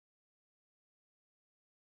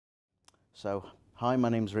So, hi, my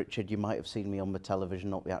name's Richard. You might have seen me on the television,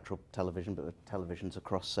 not the actual television, but the televisions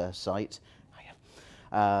across site. Hiya.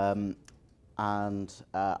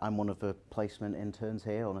 I'm one of the placement interns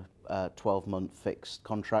here on a 12-month fixed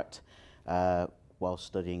contract while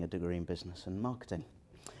studying a degree in business and marketing.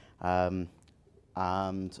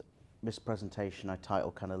 And this presentation I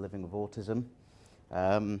titled kind of Living with Autism.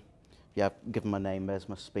 Yeah, given my name, there's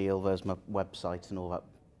my spiel, there's my website and all that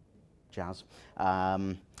jazz.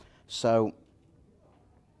 So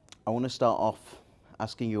I want to start off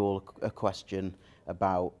asking you all a question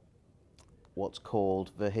about what's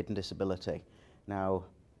called the hidden disability. Now,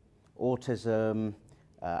 autism,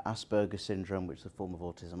 Asperger's syndrome, which is a form of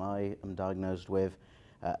autism I am diagnosed with,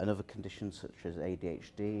 and other conditions such as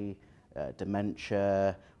ADHD,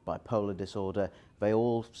 dementia, bipolar disorder, they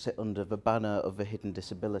all sit under the banner of the hidden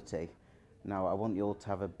disability. Now, I want you all to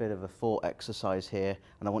have a bit of a thought exercise here,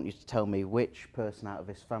 and I want you to tell me which person out of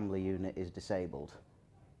this family unit is disabled.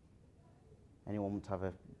 Anyone want to have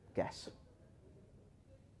a guess?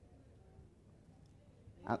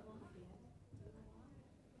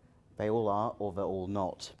 They all are, or they're all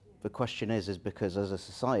not. The question is because as a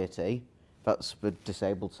society, that's the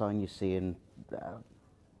disabled sign you see in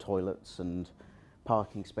toilets and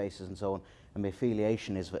parking spaces and so on. And the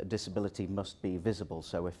affiliation is that a disability must be visible.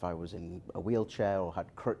 So if I was in a wheelchair or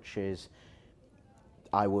had crutches,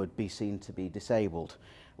 I would be seen to be disabled.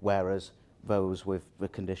 Whereas those with the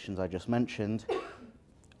conditions I just mentioned,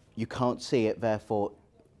 you can't see it, therefore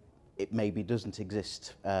it maybe doesn't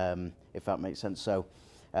exist, if that makes sense. So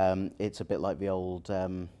it's a bit like the old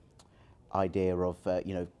idea of,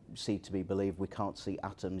 see to be believed. We can't see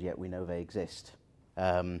atoms, yet we know they exist.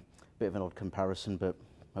 Bit of an odd comparison, but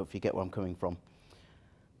hopefully you get where I'm coming from.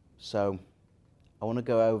 So I want to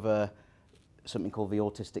go over something called the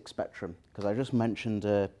autistic spectrum, because I just mentioned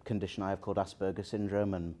a condition I have called Asperger's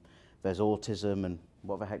syndrome, and there's autism, and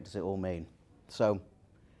what the heck does it all mean? So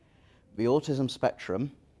the autism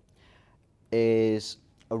spectrum is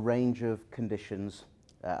a range of conditions.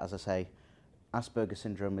 As I say, Asperger's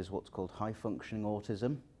syndrome is what's called high-functioning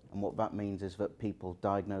autism, and what that means is that people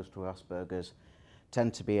diagnosed with Asperger's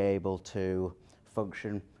tend to be able to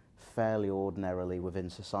function fairly ordinarily within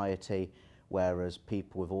society, whereas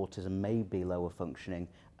people with autism may be lower functioning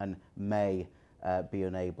and may be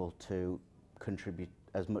unable to contribute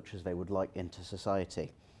as much as they would like into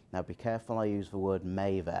society. Now, be careful, I use the word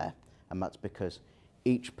may there, and that's because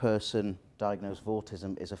each person diagnosed with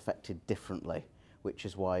autism is affected differently, which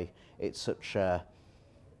is why it's such a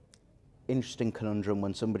interesting conundrum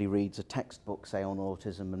when somebody reads a textbook, say, on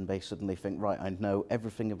autism, and they suddenly think, right, I know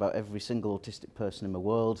everything about every single autistic person in the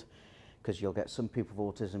world, because you'll get some people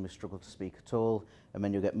with autism who struggle to speak at all, and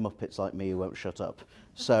then you'll get muppets like me who won't shut up.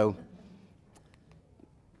 So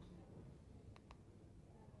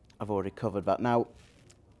I've already covered that. Now,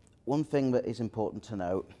 one thing that is important to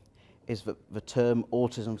note is that the term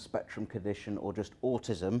autism spectrum condition, or just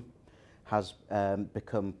autism, has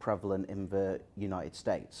become prevalent in the United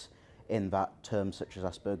States, in that terms such as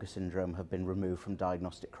Asperger's syndrome have been removed from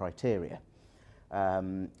diagnostic criteria.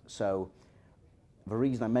 So the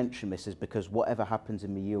reason I mention this is because whatever happens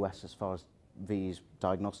in the US as far as these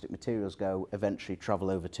diagnostic materials go eventually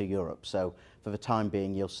travel over to Europe. So for the time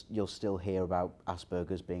being, you'll still hear about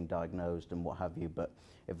Asperger's being diagnosed and what have you, but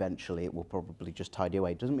eventually it will probably just tidy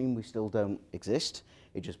away. It doesn't mean we still don't exist,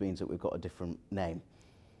 it just means that we've got a different name.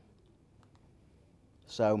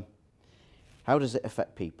 So how does it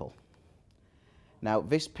affect people? Now,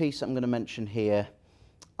 this piece I'm going to mention here,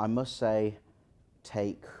 I must say,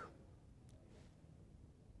 I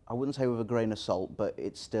wouldn't say with a grain of salt, but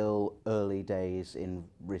it's still early days in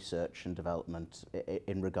research and development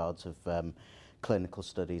in regards of clinical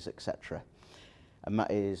studies, etc. And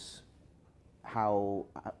that is how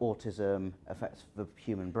autism affects the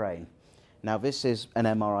human brain. Now, this is an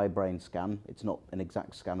MRI brain scan. It's not an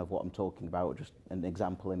exact scan of what I'm talking about, just an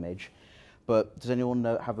example image. But does anyone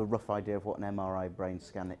have a rough idea of what an MRI brain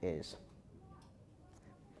scan is?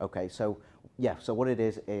 Okay, so yeah, so what it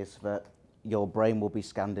is that your brain will be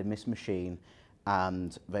scanned in this machine,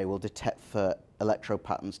 and they will detect for electro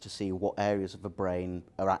patterns to see what areas of the brain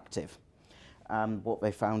are active. And what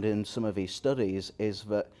they found in some of these studies is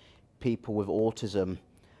that people with autism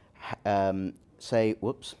say,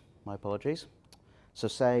 whoops, my apologies. So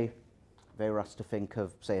say they were asked to think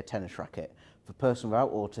of, say, a tennis racket. For a person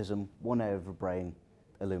without autism, one area of the brain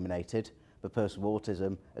illuminated. The person with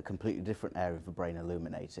autism, a completely different area of the brain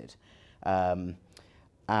illuminated. And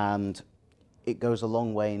it goes a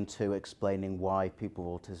long way into explaining why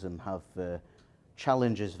people with autism have the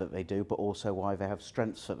challenges that they do, but also why they have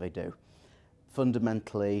strengths that they do.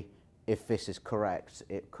 Fundamentally, if this is correct,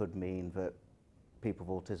 it could mean that people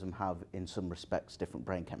with autism have, in some respects, different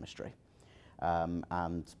brain chemistry. And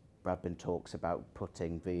there have been talks about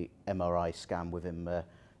putting the MRI scan within the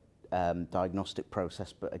diagnostic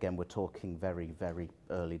process, but again, we're talking very, very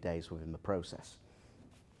early days within the process.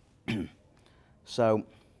 So,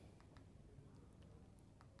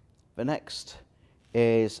 the next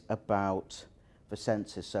is about the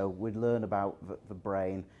senses. So we learn about the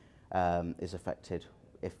brain is affected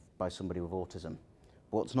by somebody with autism.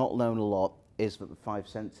 But what's not known a lot is that the 5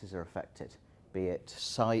 senses are affected, be it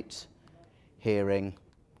sight, hearing,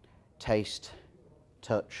 taste,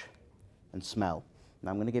 touch, and smell.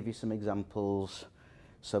 Now I'm going to give you some examples,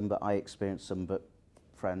 some that I experienced, some that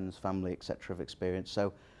friends, family, etc. have experienced.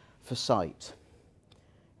 So for sight,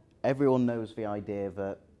 everyone knows the idea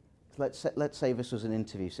that, let's say this was an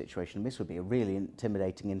interview situation. This would be a really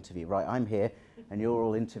intimidating interview, right? I'm here and you're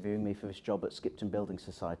all interviewing me for this job at Skipton Building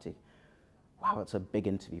Society. Wow, that's a big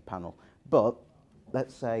interview panel. But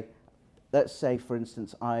let's say for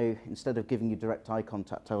instance, instead of giving you direct eye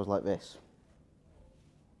contact, I was like this.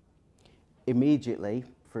 Immediately,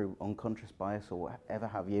 through unconscious bias or whatever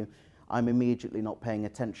have you, I'm immediately not paying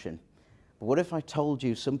attention. But what if I told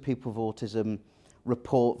you some people with autism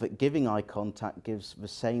report that giving eye contact gives the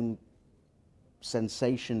same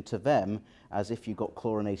sensation to them as if you got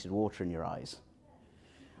chlorinated water in your eyes?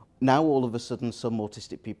 Now all of a sudden some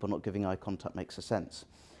autistic people not giving eye contact makes sense.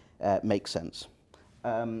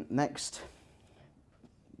 Next,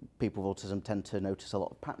 people with autism tend to notice a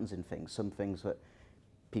lot of patterns in things, some things that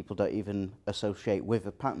people don't even associate with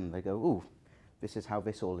a pattern. They go, ooh, this is how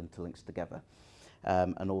this all interlinks together.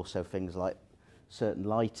 And also things like certain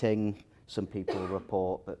lighting. Some people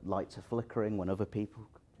report that lights are flickering when other people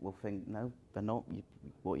will think, no, they're not.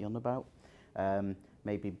 What are you on about?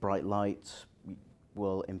 Maybe bright lights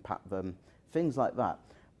will impact them. Things like that.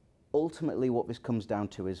 Ultimately, what this comes down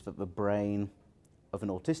to is that the brain of an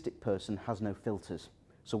autistic person has no filters.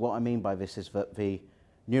 So what I mean by this is that the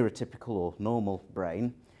neurotypical or normal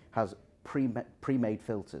brain has pre-made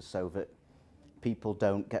filters so that people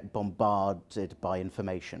don't get bombarded by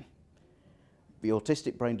information. The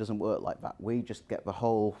autistic brain doesn't work like that. We just get the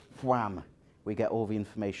whole wham. We get all the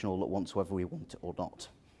information all at once, whether we want it or not.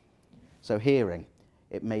 So hearing,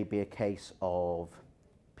 it may be a case of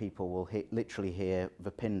people will literally hear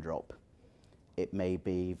the pin drop. It may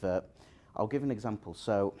be that, I'll give an example.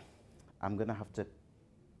 So I'm going to have to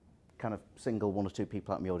kind of single 1 or 2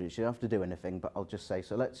 people out in the audience. You don't have to do anything, but I'll just say,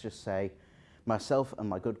 so let's just say myself and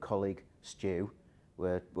my good colleague Stu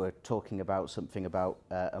we're talking about something about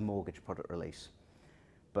a mortgage product release.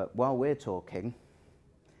 But while we're talking,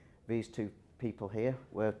 these 2 people here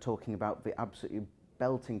were talking about the absolutely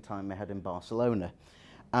belting time they had in Barcelona.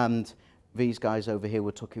 And these guys over here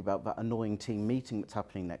were talking about that annoying team meeting that's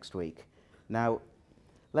happening next week. Now,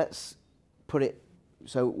 let's put it,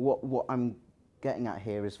 so what I'm getting at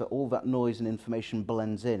here is that all that noise and information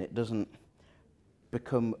blends in. It doesn't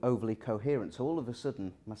become overly coherent. So all of a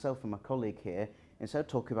sudden, myself and my colleague here, instead of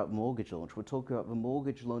talking about the mortgage launch, we're talking about the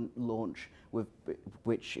mortgage launch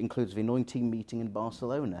which includes the annoying team meeting in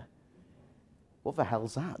Barcelona. What the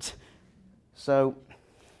hell's that? So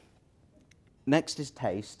next is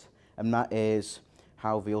taste, and that is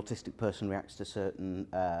how the autistic person reacts to certain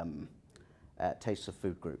tastes of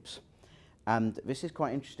food groups. And this is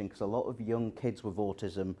quite interesting because a lot of young kids with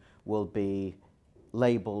autism will be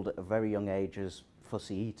labelled at a very young age as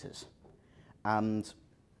fussy eaters. And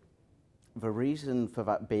the reason for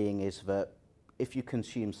that being is that if you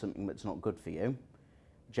consume something that's not good for you,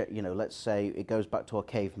 you know, let's say it goes back to our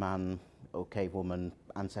caveman or cavewoman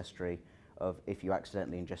ancestry of if you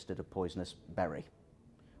accidentally ingested a poisonous berry,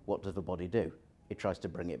 what does the body do? It tries to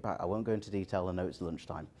bring it back. I won't go into detail, I know it's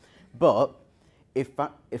lunchtime. But if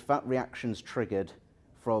that reaction's triggered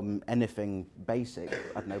from anything basic,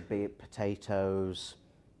 I don't know, be it potatoes,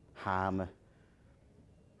 ham,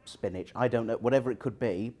 spinach, I don't know, whatever it could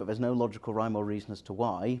be, but there's no logical rhyme or reason as to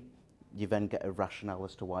why, you then get a rationale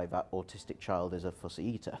as to why that autistic child is a fussy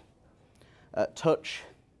eater. Touch,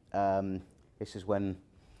 this is when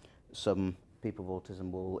some people with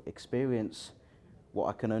autism will experience what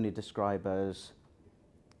I can only describe as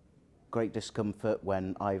great discomfort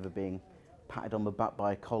when either being patted on the back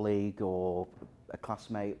by a colleague or a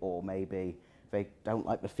classmate, or maybe they don't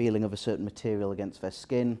like the feeling of a certain material against their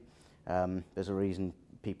skin. There's a reason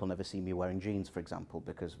people never see me wearing jeans, for example,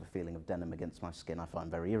 because the feeling of denim against my skin I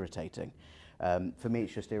find very irritating. For me,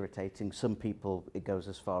 it's just irritating. Some people, it goes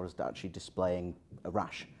as far as actually displaying a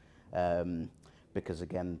rash, because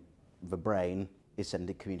again, the brain is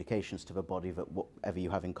sending communications to the body that whatever you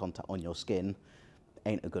have in contact on your skin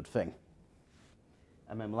ain't a good thing.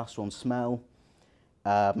 And then last one, smell.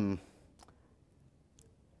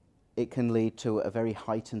 It can lead to a very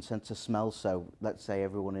heightened sense of smell. So let's say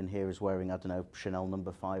everyone in here is wearing, I don't know, Chanel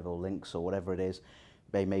No. 5 or Lynx or whatever it is.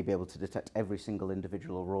 They may be able to detect every single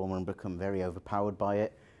individual aroma and become very overpowered by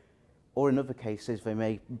it. Or in other cases, they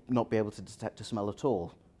may not be able to detect a smell at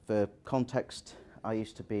all. For context, I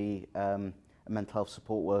used to be a mental health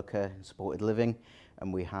support worker in supported living,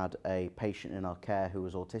 and we had a patient in our care who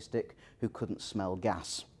was autistic who couldn't smell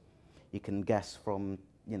gas. You can guess from,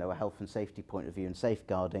 you know, a health and safety point of view and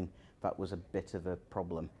safeguarding, that was a bit of a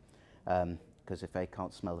problem. Because if they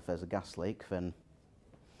can't smell if there's a gas leak, then,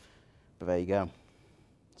 but there you go.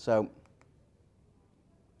 So,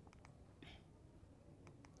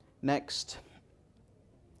 next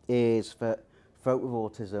is for folk with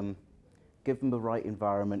autism, give them the right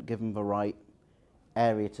environment, give them the right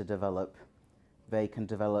area to develop, they can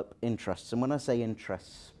develop interests. And when I say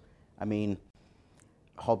interests, I mean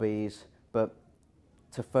hobbies, but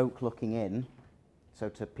to folk looking in, so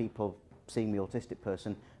to people seeing the autistic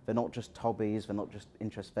person, they're not just hobbies, they're not just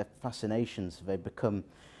interests, they're fascinations. They become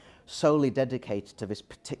solely dedicated to this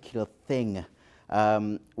particular thing,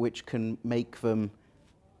 which can make them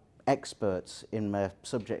experts in their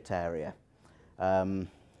subject area.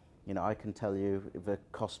 You know, I can tell you the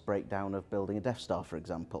cost breakdown of building a Death Star, for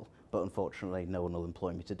example, but unfortunately no one will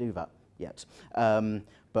employ me to do that yet.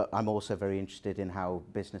 But I'm also very interested in how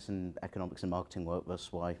business and economics and marketing work,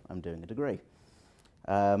 that's why I'm doing a degree.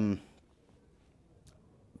 Now,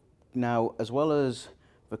 as well as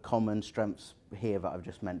the common strengths here that I've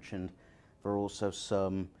just mentioned, there are also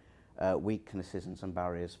some weaknesses and some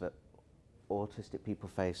barriers that autistic people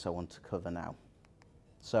face I want to cover now.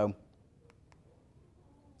 So,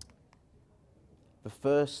 the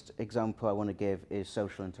first example I want to give is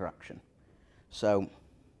social interaction. So,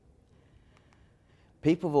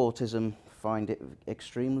 people with autism find it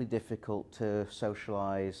extremely difficult to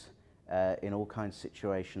socialise in all kinds of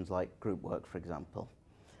situations like group work, for example.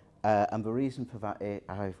 And the reason for that,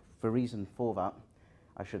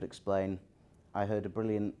 I should explain, I heard a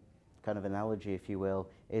brilliant kind of analogy, if you will,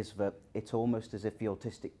 is that it's almost as if the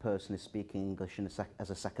autistic person is speaking English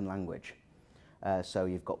as a second language. So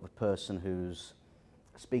you've got the person who's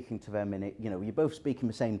speaking to them in it, you know, you're both speaking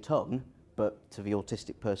the same tongue, but to the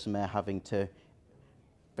autistic person they're having to,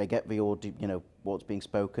 they get the audio, you know, what's being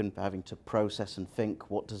spoken, having to process and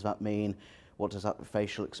think, what does that mean? What does that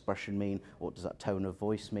facial expression mean? What does that tone of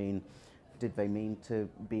voice mean? Did they mean to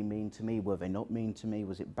be mean to me? Were they not mean to me?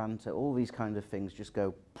 Was it banter? All these kind of things just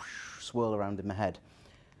go swirl around in my head.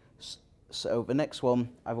 So the next one,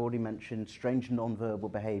 I've already mentioned strange non-verbal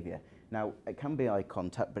behaviour. Now, it can be eye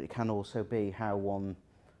contact, but it can also be how one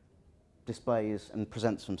displays and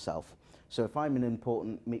presents himself. So if I'm in an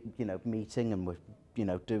important meeting and we're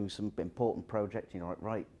doing some important project,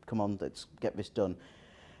 right, come on, let's get this done.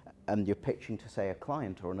 And you're pitching to, say, a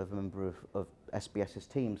client or another member of SBS's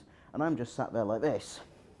teams, and I'm just sat there like this.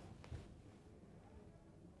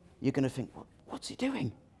 You're going to think, what's he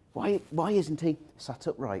doing? Why isn't he sat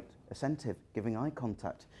upright, attentive, giving eye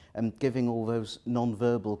contact, and giving all those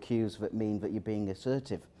non-verbal cues that mean that you're being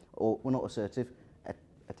assertive, or, well, not assertive,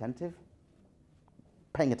 attentive?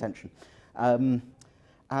 Paying attention. And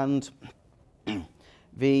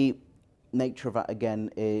the nature of that,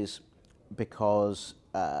 again, is because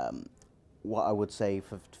what I would say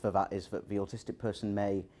for that is that the autistic person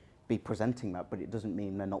may be presenting that, but it doesn't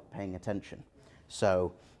mean they're not paying attention.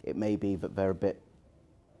 So it may be that they're a bit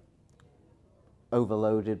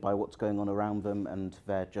overloaded by what's going on around them, and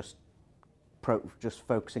they're just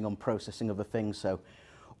focusing on processing other things. So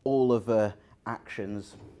all of the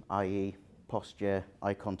actions, i.e. posture,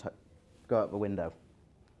 eye contact, go out the window.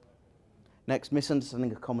 Next,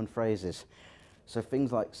 misunderstanding of common phrases. So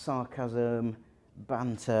things like sarcasm,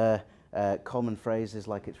 banter, common phrases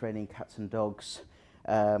like it's raining cats and dogs,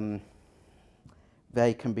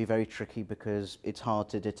 they can be very tricky because it's hard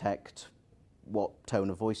to detect what tone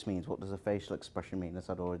of voice means, what does a facial expression mean, as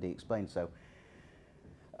I'd already explained. So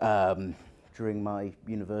during my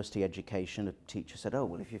university education, a teacher said, oh,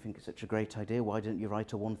 well, if you think it's such a great idea, why didn't you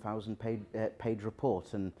write a 1,000 page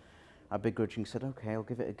report? And I begrudgingly said, okay, I'll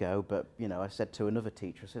give it a go. But, I said to another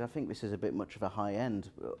teacher, I said, I think this is a bit much of a high end.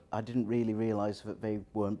 I didn't really realise that they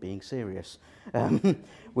weren't being serious,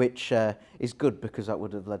 which is good because that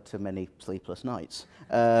would have led to many sleepless nights.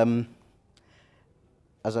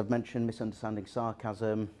 As I've mentioned, misunderstanding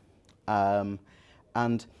sarcasm.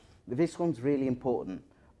 And this one's really important.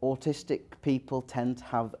 Autistic people tend to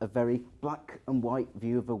have a very black and white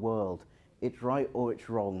view of the world. It's right or it's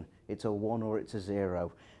wrong. It's a 1 or it's a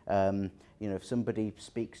 0. If somebody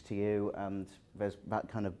speaks to you and there's that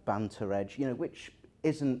kind of banter edge, which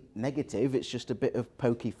isn't negative, it's just a bit of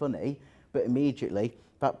pokey funny, but immediately,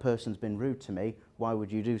 that person's been rude to me, why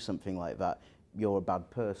would you do something like that? You're a bad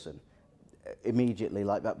person. Immediately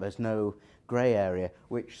like that, there's no grey area,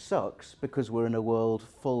 which sucks because we're in a world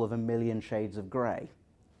full of a million shades of grey.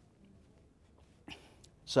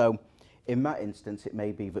 So in that instance, it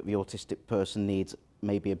may be that the autistic person needs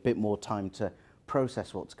maybe a bit more time to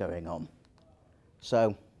process what's going on.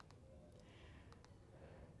 So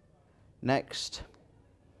next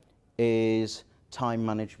is time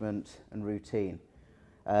management and routine.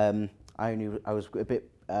 I was a bit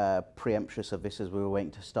preemptuous of this as we were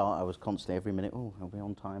waiting to start. I was constantly every minute, oh, are we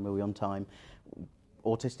on time, are we on time?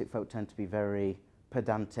 Autistic folk tend to be very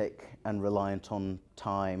pedantic and reliant on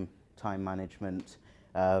time management,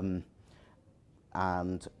 and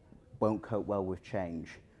won't cope well with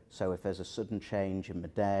change. So if there's a sudden change in the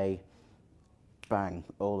day, bang,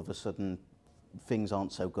 all of a sudden things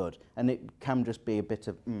aren't so good. And it can just be a bit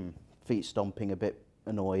of feet stomping, a bit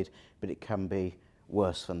annoyed, but it can be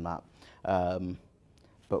worse than that.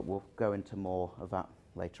 But we'll go into more of that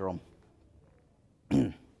later on.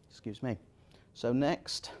 Excuse me. So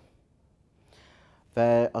next,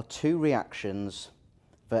 there are two reactions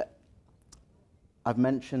that I've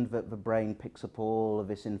mentioned that the brain picks up all of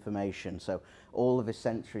this information. So all of this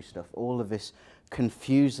sensory stuff, all of this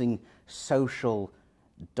confusing social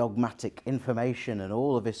dogmatic information and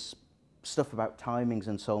all of this stuff about timings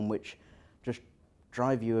and so on, which just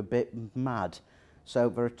drive you a bit mad. So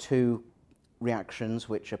there are two reactions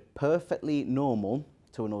which are perfectly normal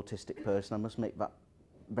to an autistic person. I must make that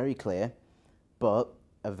very clear, but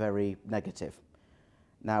are very negative.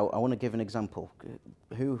 Now, I want to give an example.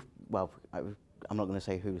 I'm not going to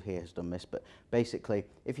say who here has done this, but basically,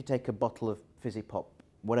 if you take a bottle of fizzy pop,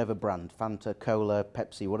 whatever brand, Fanta, Cola,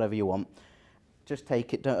 Pepsi, whatever you want, just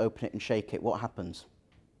take it, don't open it and shake it, what happens?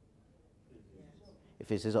 It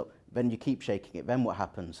fizzes up. Then you keep shaking it, then what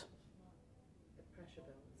happens? The pressure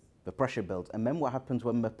builds. The pressure builds. And then what happens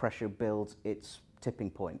when the pressure builds its tipping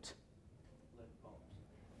point? Lid pops.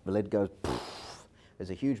 The lid goes, poof, there's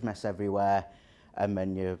a huge mess everywhere, and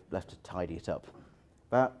then you're left to tidy it up.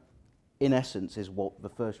 That, in essence, is what the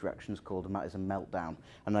first reaction is called, and that is a meltdown.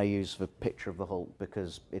 And I use the picture of the Hulk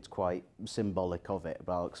because it's quite symbolic of it,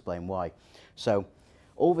 but I'll explain why. So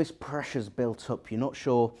all this pressure's built up. You're not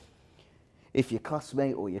sure if your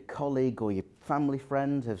classmate or your colleague or your family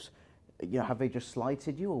friend have they just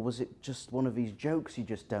slighted you, or was it just one of these jokes you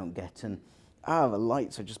just don't get? And the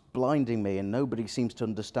lights are just blinding me, and nobody seems to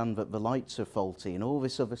understand that the lights are faulty, and all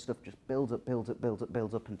this other stuff just builds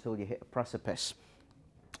up until you hit a precipice.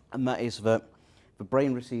 And that is that the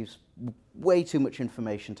brain receives way too much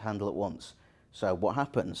information to handle at once. So what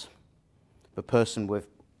happens? The person with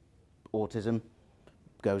autism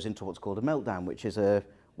goes into what's called a meltdown, which is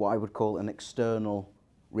what I would call an external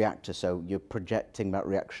reactor. So you're projecting that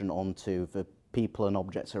reaction onto the people and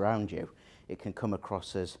objects around you. It can come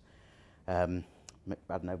across as, I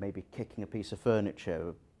don't know, maybe kicking a piece of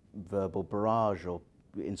furniture, verbal barrage, or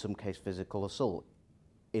in some case physical assault.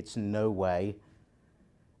 It's no way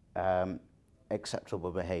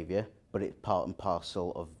acceptable behaviour, but it's part and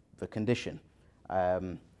parcel of the condition. I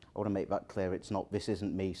want to make that clear. This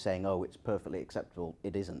isn't me saying, oh, it's perfectly acceptable.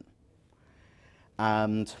 It isn't.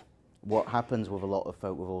 And what happens with a lot of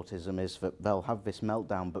folk with autism is that they'll have this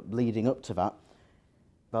meltdown, but leading up to that,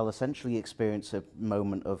 they'll essentially experience a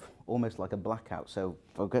moment of almost like a blackout. So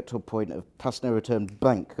they'll get to a point of past no return,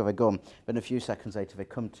 blank, have they gone? Then a few seconds later, they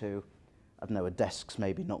come to, I don't know, a desk's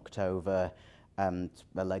maybe knocked over, and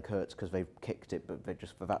their leg hurts because they've kicked it, but they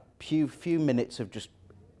just, for that few minutes of just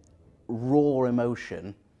raw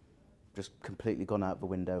emotion, just completely gone out the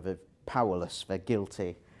window. They're powerless, they're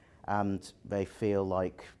guilty, and they feel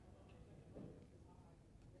like,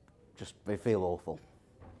 they feel awful.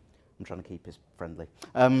 I'm trying to keep this friendly.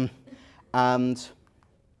 And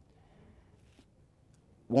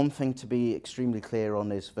one thing to be extremely clear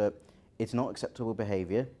on is that it's not acceptable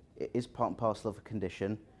behaviour. It is part and parcel of a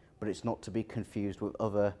condition, but it's not to be confused with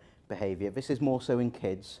other behaviour. This is more so in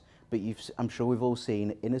kids, but I'm sure we've all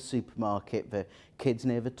seen in a supermarket the kids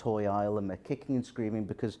near the toy aisle, and they're kicking and screaming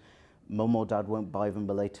because mum or dad won't buy them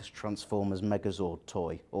the latest Transformers Megazord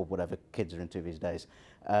toy, or whatever kids are into these days.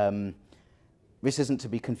 This isn't to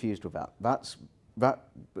be confused with that.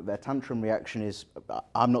 Their tantrum reaction is,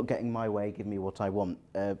 I'm not getting my way, give me what I want.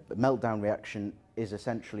 The meltdown reaction is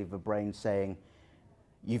essentially the brain saying,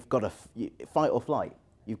 you've got to fight or flight.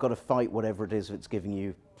 You've got to fight whatever it is that's giving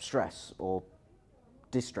you stress, or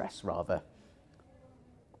distress rather.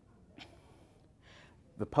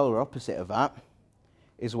 The polar opposite of that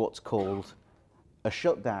is what's called a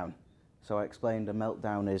shutdown. So I explained a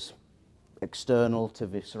meltdown is external to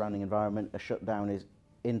the surrounding environment. A shutdown is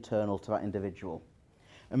internal to that individual.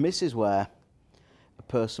 And this is where a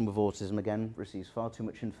person with autism, again, receives far too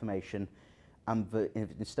much information, and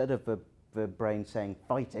instead of the brain saying,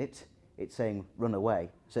 fight it, it's saying, run away.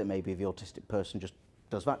 So it may be the autistic person just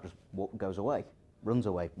does that, just goes away, runs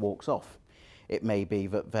away, walks off. It may be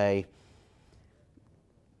that they,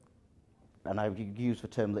 and I use the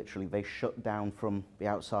term literally, they shut down from the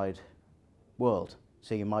outside world.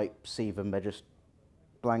 So you might see them, they're just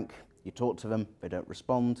blank, you talk to them, they don't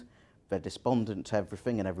respond, they're despondent to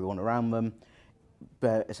everything and everyone around them.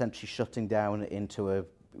 They're essentially shutting down into a,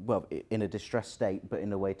 well, in a distressed state, but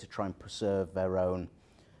in a way to try and preserve their own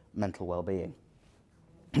mental well-being.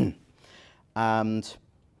 And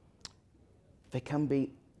they can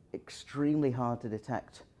be extremely hard to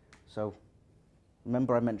detect. So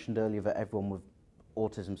remember I mentioned earlier that everyone with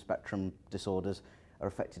autism spectrum disorders are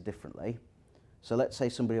affected differently. So let's say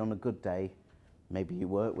somebody on a good day, maybe you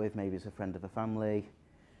work with, maybe it's a friend of a family,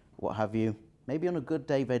 what have you, maybe on a good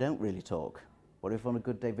day they don't really talk. What if on a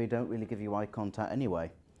good day they don't really give you eye contact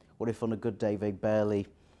anyway? What if on a good day they barely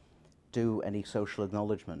do any social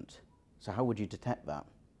acknowledgement? So how would you detect that?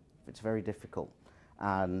 It's very difficult.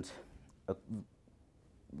 And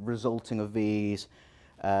resulting of these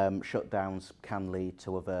shutdowns can lead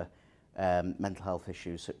to other mental health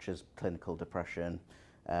issues such as clinical depression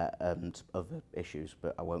and other issues,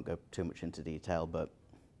 but I won't go too much into detail, but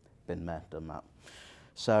been there, done that.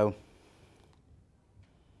 So,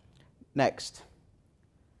 next.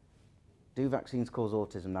 Do vaccines cause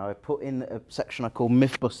autism? Now, I put in a section I call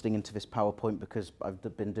myth busting into this PowerPoint because I've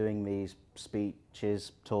been doing these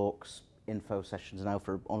speeches, talks, info sessions now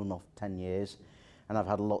for on and off 10 years, and I've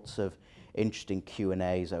had lots of interesting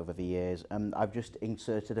Q&As over the years, and I've just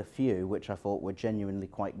inserted a few which I thought were genuinely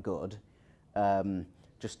quite good,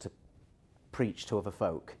 just to preach to other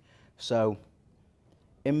folk. So,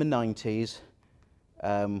 in the 90s,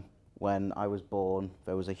 when I was born,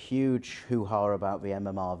 there was a huge hoo-ha about the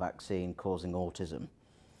MMR vaccine causing autism.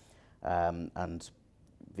 And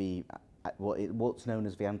what's known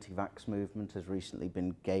as the anti-vax movement has recently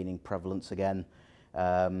been gaining prevalence again.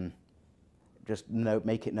 Just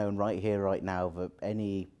make it known right here, right now, that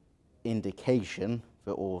any indication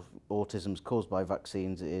that autism is caused by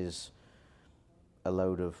vaccines is a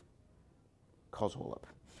load of coswallop.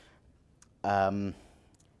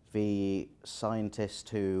 The scientist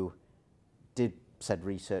who did said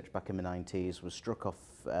research back in the 90s was struck off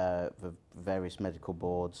the various medical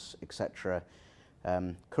boards, etc.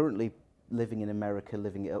 Currently living in America,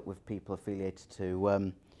 living it up with people affiliated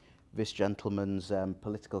to this gentleman's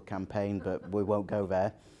political campaign, but we won't go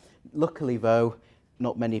there. Luckily though,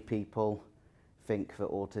 not many people think that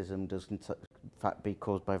autism doesn't in fact be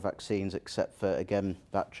caused by vaccines, except for, again,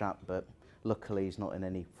 that chap, but luckily he's not in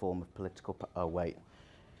any form of political, oh wait.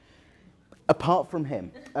 Apart from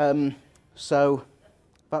him. So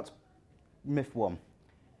that's myth 1.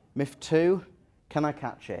 Myth 2, can I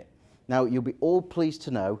catch it? Now, you'll be all pleased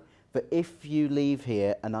to know that if you leave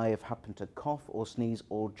here and I have happened to cough or sneeze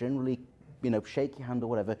or generally, shake your hand or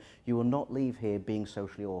whatever, you will not leave here being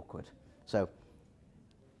socially awkward. So,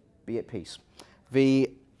 be at peace.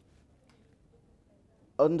 The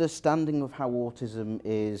understanding of how autism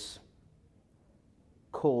is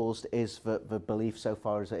caused is that the belief so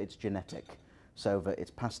far is that it's genetic, so that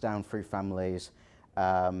it's passed down through families,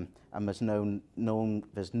 and there's no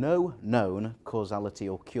known causality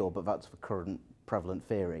or cure, but that's the current prevalent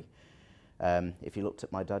theory. If you looked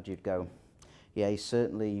at my dad, you'd go, yeah, he's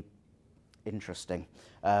certainly interesting.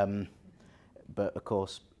 But of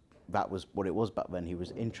course, that was what it was back then. He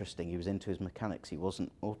was interesting, he was into his mechanics, he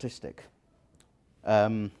wasn't autistic. Is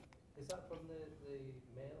that from the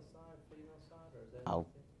male side, female side, or is there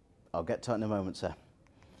I'll get to it in a moment, sir.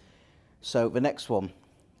 So the next one,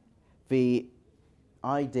 the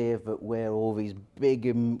idea that we're all these big,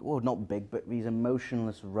 well not big, but these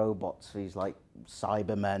emotionless robots, these like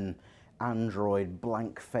Cybermen, android,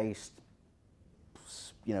 blank-faced,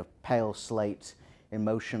 pale slate,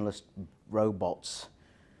 emotionless robots.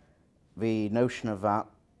 The notion of that,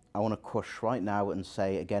 I want to quash right now and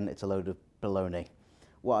say, again, it's a load of baloney.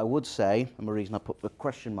 What I would say, and the reason I put the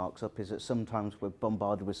question marks up, is that sometimes we're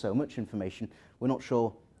bombarded with so much information, we're not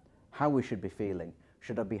sure how we should be feeling.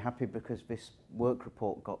 Should I be happy because this work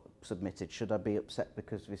report got submitted? Should I be upset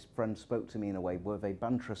because this friend spoke to me in a way? Were they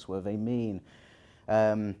banterous? Were they mean?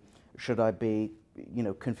 Should I be,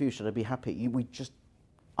 confused? Should I be happy? We just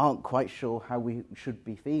aren't quite sure how we should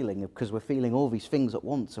be feeling because we're feeling all these things at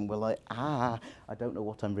once and we're like, I don't know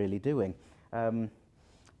what I'm really doing. And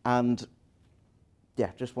yeah,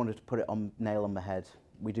 just wanted to put it on nail on the head.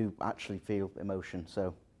 We do actually feel emotion,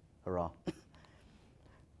 so Hurrah.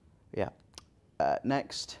 Yeah.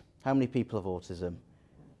 Next, how many people have autism?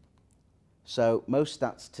 So most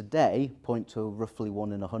stats today point to roughly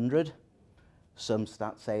 1 in 100. Some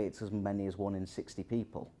stats say it's as many as 1 in 60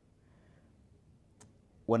 people.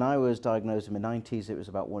 When I was diagnosed in the 90s, it was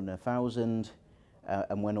about 1 in 1,000.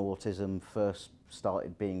 And when autism first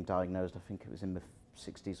started being diagnosed, I think it was in the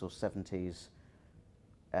 60s or 70s,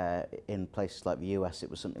 in places like the US, it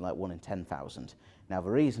was something like 1 in 10,000. Now, the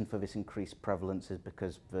reason for this increased prevalence is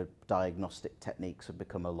because the diagnostic techniques have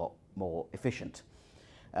become a lot more efficient.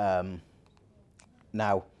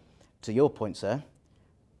 Now, to your point, sir,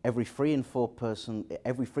 every 3 in 4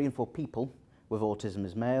 people with autism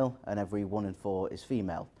is male, and every 1 in 4 is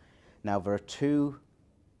female. Now, there are 2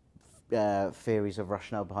 theories of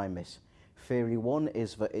rationale behind this. Theory 1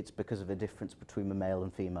 is that it's because of the difference between the male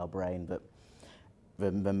and female brain, that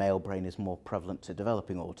the male brain is more prevalent to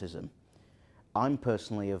developing autism. I'm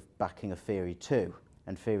personally of backing a theory 2,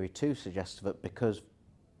 and theory 2 suggests that because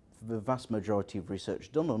the vast majority of research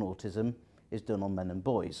done on autism is done on men and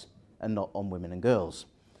boys, and not on women and girls.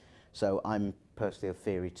 So I'm personally of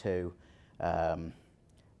theory 2,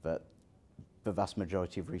 that the vast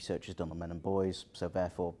majority of research is done on men and boys, so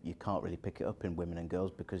therefore you can't really pick it up in women and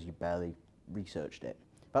girls because you barely researched it.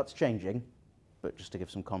 That's changing, but just to give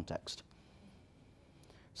some context.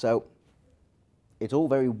 So it's all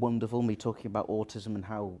very wonderful, me talking about autism and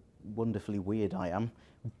how wonderfully weird I am,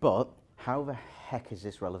 but how the heck is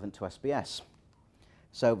this relevant to SBS?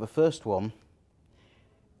 So the first one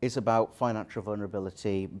is about financial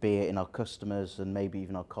vulnerability, be it in our customers and maybe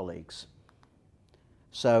even our colleagues.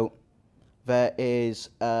 So there is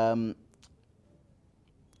there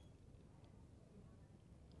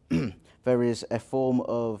is a form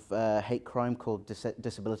of hate crime called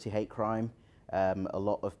disability hate crime. A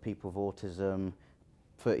lot of people with autism,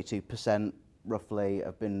 32% roughly,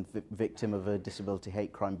 have been victim of a disability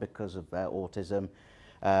hate crime because of their autism.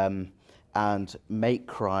 And mate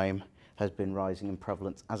crime has been rising in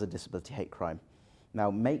prevalence as a disability hate crime.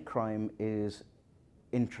 Now, mate crime is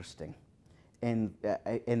interesting in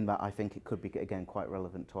that I think it could be, again, quite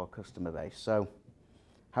relevant to our customer base. So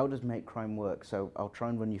how does mate crime work? So I'll try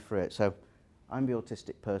and run you through it. So I'm the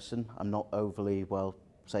autistic person. I'm not overly, well,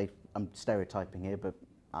 say, I'm stereotyping here, but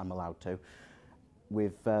I'm allowed to.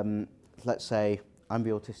 With, let's say, I'm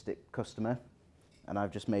the autistic customer, and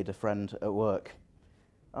I've just made a friend at work.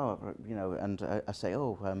 Oh, you know, and I say,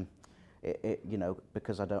 oh, you know,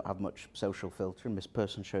 because I don't have much social filter and this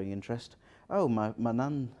person showing interest. Oh, my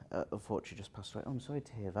nan, unfortunately, just passed away. Oh, I'm sorry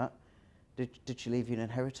to hear that. Did she leave you an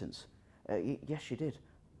inheritance? Yes, she did.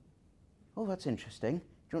 Oh, that's interesting.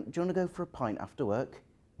 Do you want to go for a pint after work?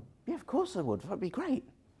 Yeah, of course I would. That'd be great.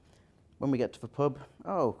 When we get to the pub,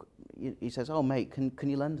 oh, he says, oh, mate, can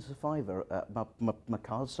you lend us a fiver? My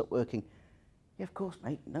card's stopped working. Yeah, of course,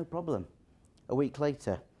 mate, no problem. A week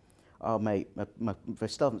later, oh, mate, they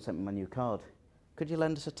still haven't sent me my new card. Could you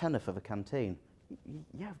lend us a tenner for the canteen?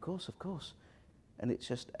 Yeah, of course, of course. And it's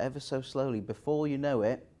just ever so slowly, before you know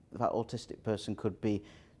it, that autistic person could be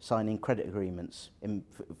signing credit agreements in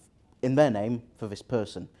their name for this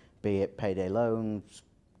person, be it payday loans,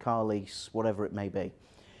 car lease, whatever it may be,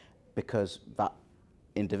 because that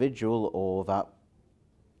individual or that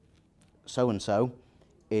so-and-so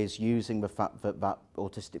is using the fact that that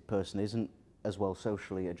autistic person isn't as well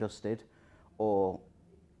socially adjusted or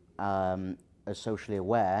as socially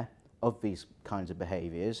aware of these kinds of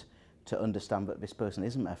behaviours to understand that this person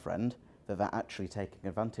isn't their friend, that they're actually taking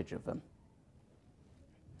advantage of them.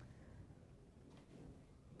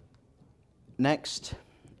 Next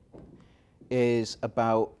is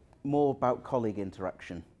more about colleague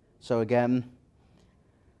interaction. So again,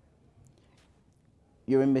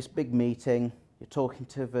 you're in this big meeting, you're talking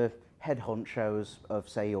to the head honchos of,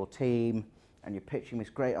 say, your team, and you're pitching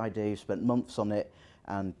this great idea, you've spent months on it,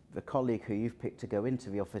 and the colleague who you've picked to go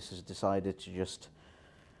into the office has decided to just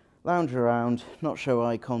lounge around, not show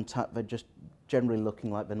eye contact, they're just generally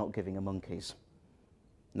looking like they're not giving a monkeys.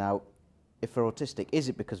 Now, if they're autistic, is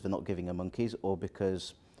it because they're not giving a monkeys or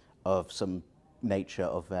because of some nature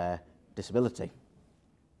of their disability?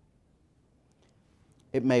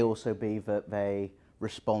 It may also be that they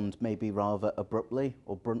respond maybe rather abruptly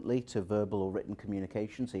or bluntly to verbal or written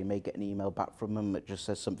communication, so you may get an email back from them that just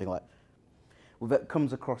says something like, well, that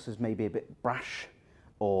comes across as maybe a bit brash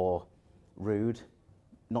or rude,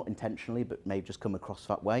 not intentionally, but may just come across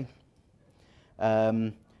that way.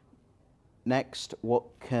 Next, what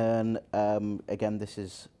can, again, this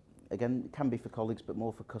is, again, it can be for colleagues, but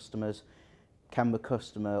more for customers. Can the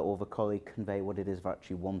customer or the colleague convey what it is they're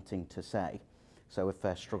actually wanting to say? So if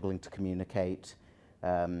they're struggling to communicate,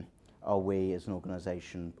 are we as an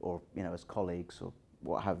organisation, or as colleagues or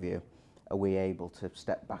what have you, are we able to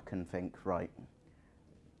step back and think, right,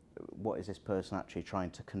 what is this person actually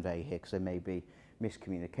trying to convey here? Because there may be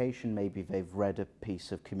miscommunication, maybe they've read a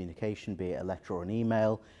piece of communication, be it a letter or an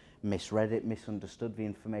email, misread it, misunderstood the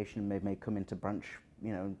information, and they may come into branch,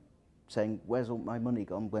 saying, where's all my money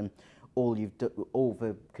gone, when all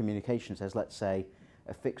the communication says, let's say,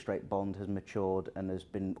 a fixed rate bond has matured and has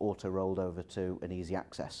been auto rolled over to an easy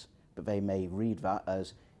access. But they may read that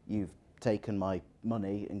as, you've taken my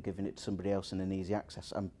money and given it to somebody else in an easy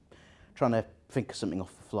access. I'm trying to think of something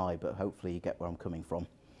off the fly, but hopefully you get where I'm coming from.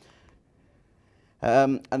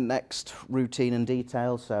 And next, routine and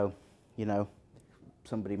detail. So,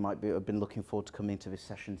 somebody might have been looking forward to coming to this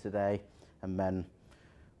session today, and then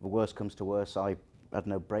the worst comes to worst, I don't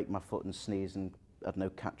know, break my foot and sneeze and I don't know,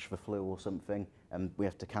 catch the flu or something, and we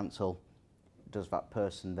have to cancel. Does that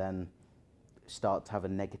person then start to have a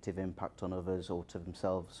negative impact on others or to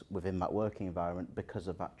themselves within that working environment because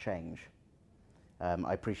of that change?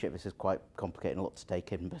 I appreciate this is quite complicated and a lot to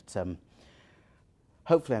take in, but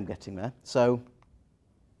hopefully I'm getting there. So,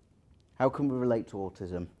 how can we relate to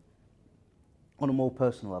autism? On a more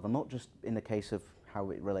personal level, not just in the case of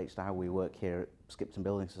how it relates to how we work here at Skipton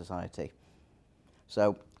Building Society.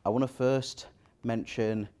 So, I want to first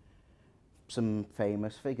mention some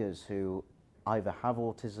famous figures who either have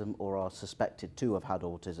autism or are suspected to have had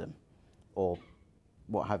autism, or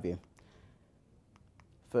what have you.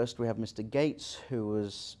 First, we have Mr. Gates, who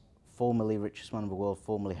was formerly richest man in the world,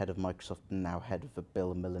 formerly head of Microsoft, and now head of the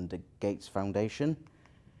Bill and Melinda Gates Foundation.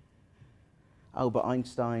 Albert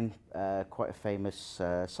Einstein, quite a famous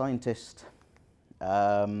scientist.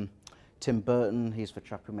 Tim Burton, he's the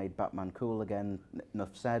chap who made Batman cool again,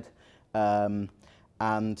 enough said. And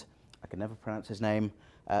I can never pronounce his name,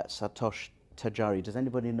 Satoshi Tajiri. Does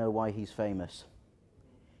anybody know why he's famous?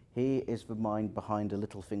 He is the mind behind a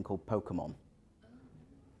little thing called Pokemon.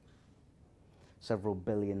 Several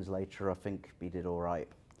billions later, I think he did all right.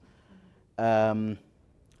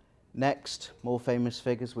 Next, more famous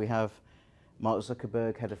figures, we have Mark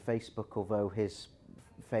Zuckerberg, head of Facebook, although his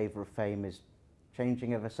favour of fame is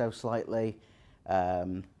changing ever so slightly.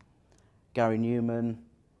 Gary Newman,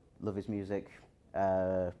 love his music.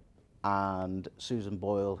 And Susan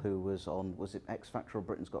Boyle, who was on, was it X Factor or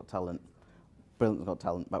Britain's Got Talent? Britain's Got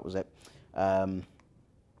Talent, that was it.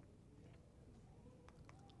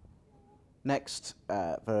 Next,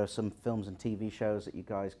 there are some films and TV shows that you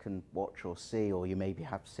guys can watch or see, or you maybe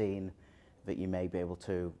have seen, that you may be able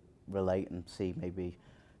to relate and see maybe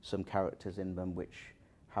some characters in them which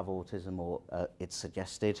have autism, or it's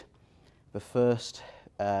suggested. The first,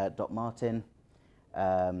 Doc Martin,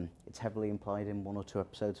 it's heavily implied in 1 or 2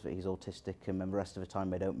 episodes that he's autistic, and then the rest of the time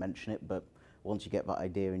they don't mention it, but once you get that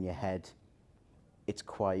idea in your head, it's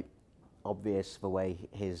quite obvious the way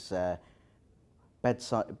his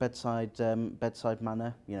bedside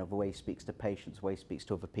manner, the way he speaks to patients, the way he speaks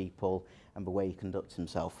to other people, and the way he conducts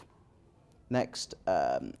himself. Next,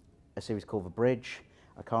 a series called The Bridge.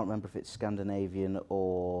 I can't remember if it's Scandinavian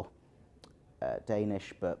or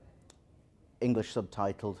Danish, but English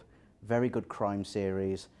subtitled. Very good crime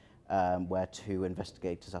series where 2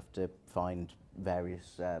 investigators have to find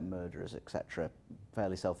various murderers, etc.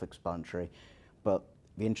 Fairly self-explanatory. But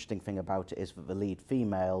the interesting thing about it is that the lead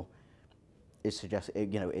female is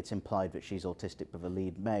it's implied that she's autistic, but the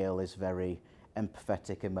lead male is very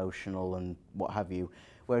empathetic, emotional, and what have you.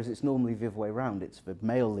 Whereas it's normally the other way around. It's the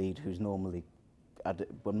male lead who's normally,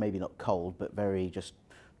 well, maybe not cold, but very just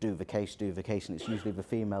do the case, and it's usually the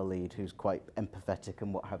female lead who's quite empathetic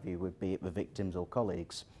and what have you, would be it the victims or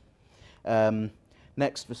colleagues.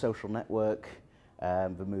 Next, The Social Network,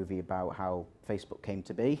 the movie about how Facebook came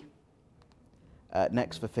to be.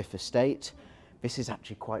 Next, The Fifth Estate. This is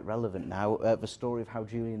actually quite relevant now, the story of how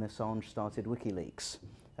Julian Assange started WikiLeaks.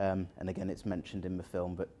 And again, it's mentioned in the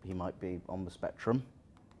film, but he might be on the spectrum.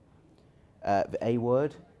 The A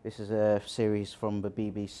Word. This is a series from the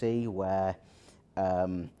BBC where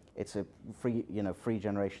it's a three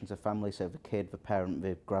generations of family, so the kid, the parent,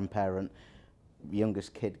 the grandparent, the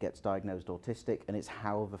youngest kid gets diagnosed autistic, and it's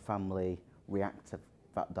how the family react to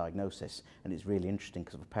that diagnosis. And it's really interesting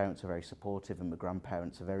because the parents are very supportive and the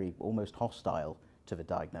grandparents are very almost hostile to the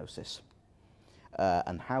diagnosis.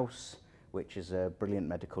 And House, which is a brilliant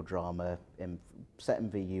medical drama set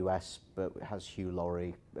in the US, but it has Hugh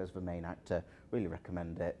Laurie as the main actor. Really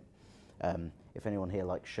recommend it. If anyone here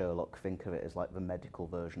likes Sherlock, think of it as like the medical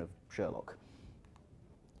version of Sherlock.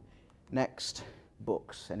 Next,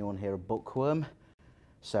 books. Anyone here a bookworm?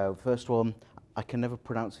 So first one, I can never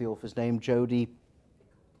pronounce the author's name, Jodie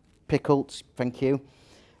Picoult, thank you.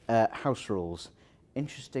 House Rules.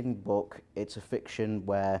 interesting book. It's a fiction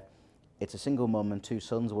where it's a single mum and two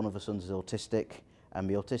sons. One of the sons is autistic, and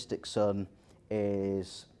the autistic son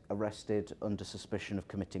is arrested under suspicion of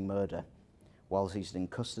committing murder. Whilst he's in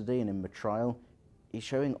custody and in the trial, he's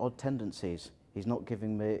showing odd tendencies. He's not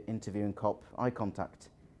giving the interviewing cop eye contact.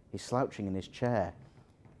 He's slouching in his chair.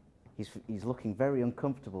 He's looking very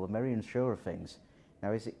uncomfortable and very unsure of things.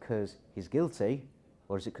 Now, is it because he's guilty,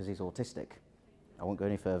 or is it because he's autistic? I won't go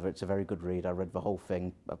any further. It's a very good read. I read the whole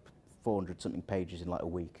thing, 400-something pages in like a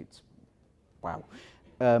week. It's wow.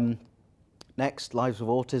 Next, Lives of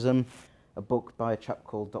Autism, a book by a chap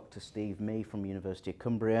called Dr. Steve Mee from University of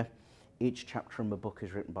Cumbria. Each chapter in the book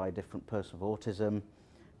is written by a different person with autism.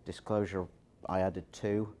 Disclosure, I added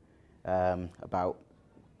 2 about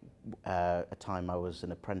a time I was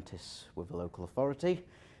an apprentice with a local authority,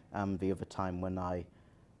 and the other time when I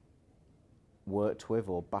worked with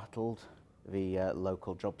or battled the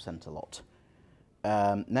local job centre lot.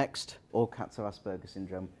 Next, All Cats Have Asperger's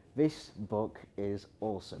Syndrome. This book is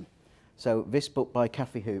awesome. So this book by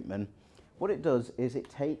Kathy Hoopman, what it does is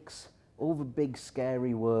it takes all the big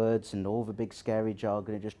scary words and all the big scary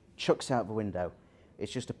jargon and just chucks out the window.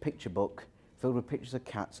 It's just a picture book filled with pictures of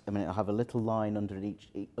cats, and then it'll have a little line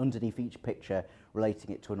underneath each picture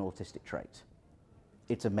relating it to an autistic trait.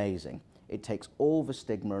 It's amazing. It takes all the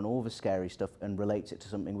stigma and all the scary stuff and relates it to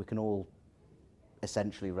something we can all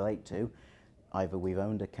essentially relate to. Either we've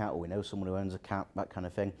owned a cat or we know someone who owns a cat, that kind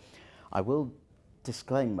of thing. I will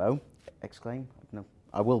disclaim though, no,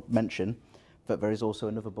 I will mention that there is also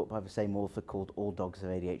another book by the same author called All Dogs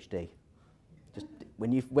Have ADHD. Just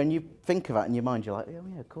when you think of that in your mind, you're like, oh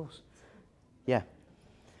yeah, of course. Yeah.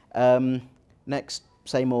 Next,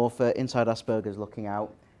 same author, Inside Asperger's Looking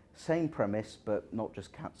Out. Same premise, but not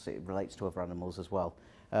just cats, it relates to other animals as well.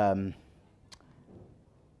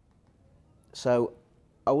 So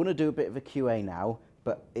I want to do a bit of a QA now,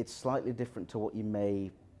 but it's slightly different to what you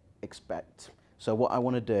may expect. So what I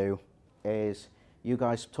want to do is you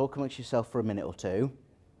guys talk amongst yourself for a minute or two,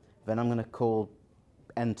 then I'm going to call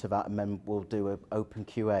end to that, and then we'll do an open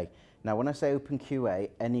QA. Now, when I say open QA,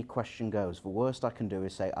 any question goes. The worst I can do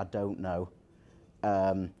is say, I don't know.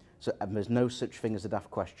 And there's no such thing as a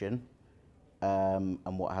daft question, and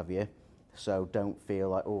what have you. So don't feel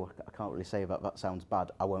like, oh, I can't really say that, that sounds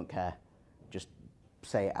bad. I won't care. Just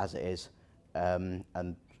say it as it is,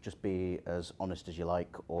 and just be as honest as you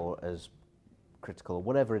like, or as critical, or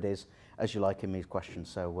whatever it is, as you like in these questions.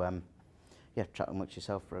 So, yeah, chat amongst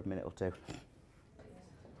yourself for a minute or two.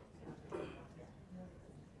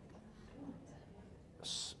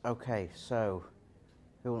 Okay, so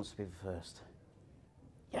who wants to be the first?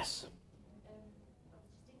 Yes. I was just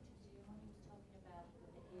interested, when you were talking about the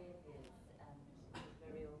behaviours, and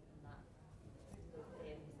very open that those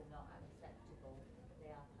behaviours are not acceptable, but they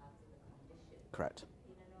are part of the condition. Correct.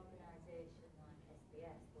 In an organisation like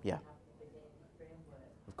SBS, where Yeah. you have the behaviour framework,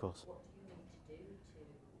 Of course. what do you need to do to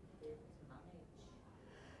be able to manage?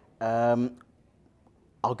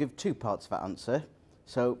 I'll give 2 parts of that answer.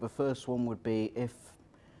 So the first one would be if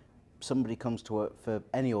somebody comes to work for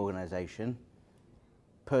any organisation,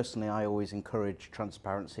 personally I always encourage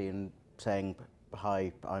transparency and saying,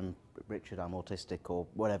 hi, I'm Richard, I'm autistic, or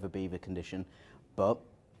whatever be the condition, but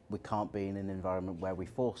we can't be in an environment where we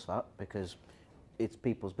force that, because it's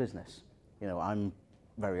people's business. You know, I'm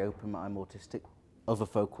very open that I'm autistic. Other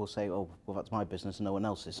folk will say, oh, well, that's my business and no one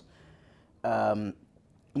else's. In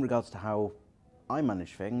regards to how I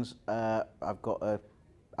manage things, I've got a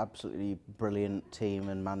absolutely brilliant team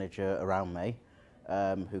and manager around me,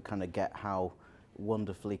 who kind of get how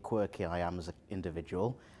wonderfully quirky I am as an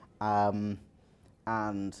individual, and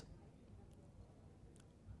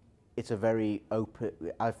it's a very open.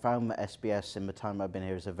 I've found that SBS in the time I've been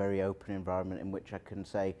here is a very open environment in which I can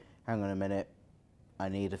say, hang on a minute, I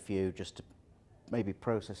need a few just to maybe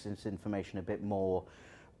process this information a bit more,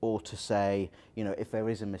 or to say, you know, if there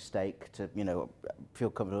is a mistake, to, you know, feel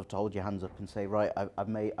comfortable to hold your hands up and say, right, I've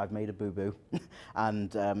made a boo-boo,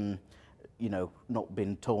 and you know, not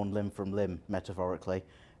been torn limb from limb, metaphorically,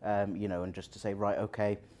 you know, and just to say, right,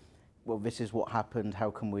 okay, well, this is what happened, how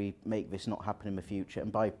can we make this not happen in the future?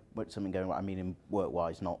 And by something going right, I mean in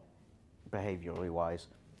work-wise, not behaviourally wise.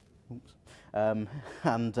 Oops.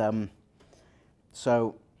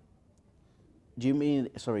 So, do you mean,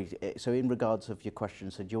 sorry, so in regards of your question,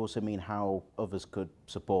 so do you also mean how others could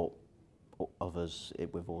support others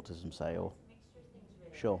with autism, say, or? Mixture of things,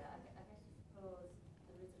 really. Sure. I guess I suppose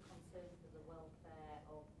there is a concern for the welfare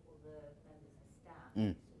of other members of staff.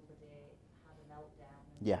 Mm. Somebody had a meltdown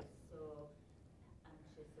and Yeah. was so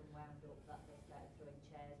anxious and wound up that they started throwing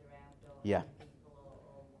chairs around or Yeah. hitting people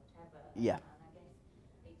or whatever. Yeah. And I guess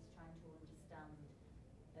it's trying to understand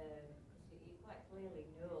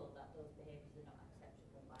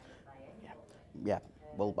Yeah.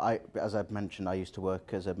 Well, as I've mentioned, I used to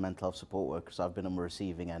work as a mental health support worker, so I've been on the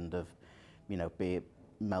receiving end of, you know, be it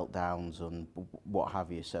meltdowns and what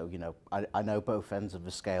have you. So, you know, I know both ends of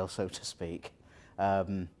the scale, so to speak.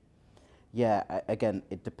 Yeah, again,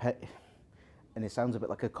 it depends, and it sounds a bit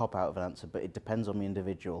like a cop-out of an answer, but it depends on the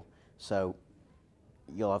individual. So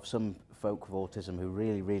you'll have some folk with autism who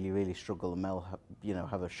really, really, really struggle and you know,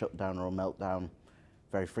 have a shutdown or a meltdown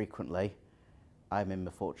very frequently. I'm in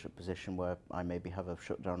the fortunate position where I maybe have a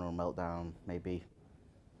shutdown or a meltdown maybe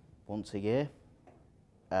once a year.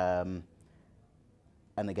 And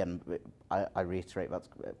again, I reiterate that's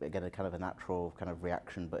again a kind of a natural kind of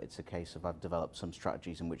reaction, but it's a case of I've developed some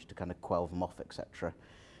strategies in which to kind of quell them off, etc.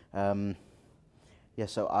 Yeah,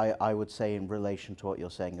 so I would say in relation to what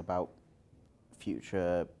you're saying about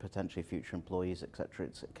potentially future employees, etc.,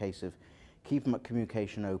 it's a case of keeping that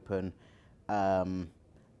communication open,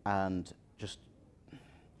 and just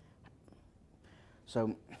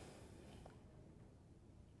so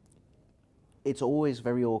it's always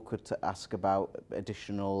very awkward to ask about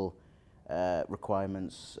additional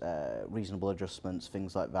requirements, reasonable adjustments,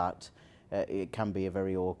 things like that. It can be a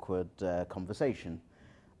very awkward conversation,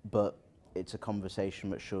 but it's a conversation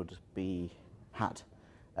that should be had.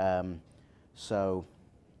 So,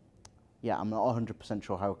 yeah, I'm not 100%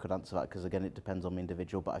 sure how I could answer that because, again, it depends on the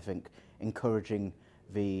individual, but I think encouraging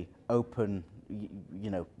the open, you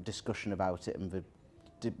know, discussion about it and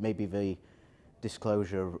maybe the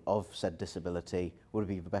disclosure of said disability would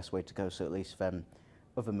be the best way to go, so at least then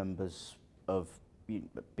other members of,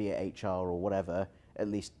 be it HR or whatever, at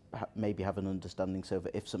least maybe have an understanding so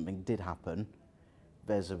that if something did happen,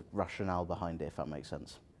 there's a rationale behind it, if that makes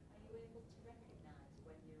sense. Are you able to recognise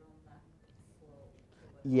when you're on that slope?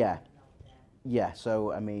 Yeah. Yeah,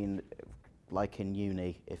 so I mean, like in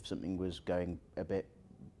uni, if something was going a bit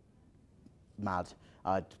mad,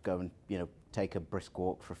 I'd go and, you know, take a brisk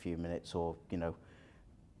walk for a few minutes, or, you know,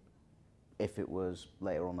 if it was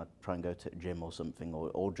later on, I'd try and go to a gym or something,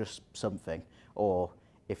 or just something. Or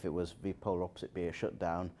if it was the polar opposite, be a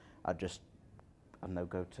shutdown, I'd just, I don't know,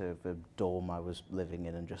 go to the dorm I was living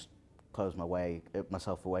in and just close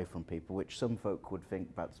myself away from people, which some folk would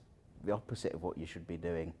think that's the opposite of what you should be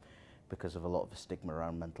doing because of a lot of the stigma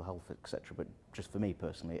around mental health, etc. But just for me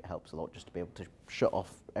personally, it helps a lot just to be able to shut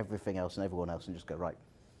off everything else and everyone else and just go, right,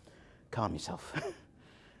 calm yourself.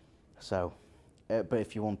 So, but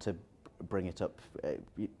if you want to bring it up,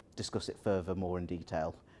 discuss it further, more in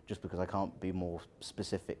detail, just because I can't be more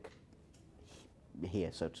specific here,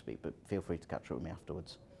 so to speak, but feel free to catch up with me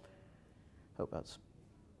afterwards. Hope that's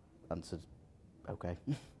answered okay.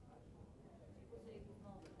 Was it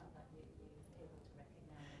more the fact that you're able to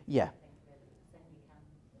recognise Yeah. things really, because then you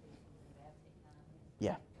can do something about it, can't you?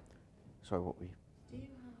 Yeah. Sorry, what were you? Do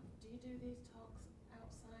you do these talks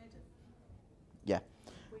outside of? Yeah.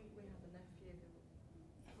 We have a nephew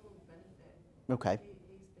who will benefit. Okay.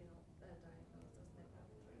 He's been diagnosed, hasn't he, about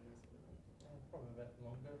 3 years ago? Probably a bit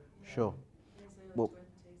longer. Sure. He's early Well,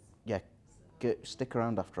 20s. yeah, So, stick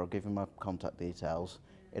around after. I'll give you my contact details.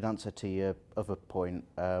 In answer to your other point,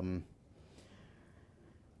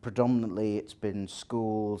 predominantly it's been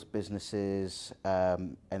schools, businesses,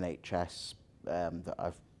 NHS that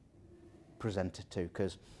I've presented to,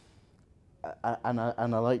 because and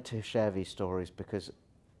I like to share these stories because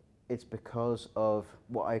it's because of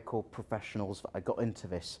what I call professionals that I got into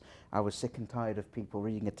this. I was sick and tired of people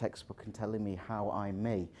reading a textbook and telling me how I'm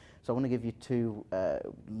me. So I want to give you two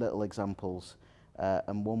little examples,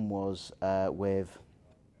 and one was with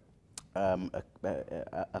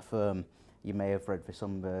a firm. You may have read this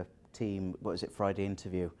on the team, what is it, Friday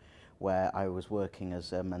interview, where I was working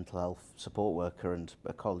as a mental health support worker, and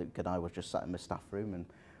a colleague and I was just sat in the staff room, and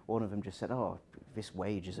one of them just said, oh, this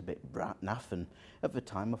wage is a bit naff. And at the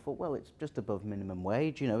time I thought, well, it's just above minimum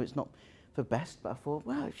wage, you know, it's not the best, but I thought,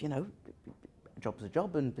 well, if, you know, a job's a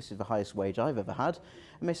job, and this is the highest wage I've ever had.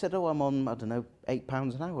 And they said, oh, I'm on, I don't know,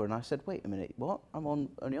 £8 an hour. And I said, wait a minute, what? I'm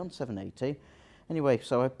only on £7.80. Anyway,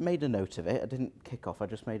 so I made a note of it. I didn't kick off, I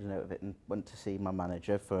just made a note of it and went to see my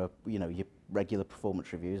manager for, you know, your regular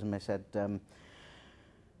performance reviews. And they said,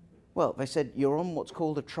 well, they said, you're on what's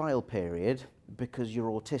called a trial period because you're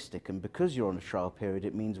autistic, and because you're on a trial period,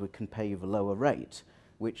 it means we can pay you the lower rate,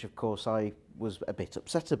 which of course I was a bit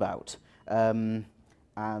upset about. And,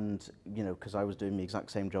 you know, because I was doing the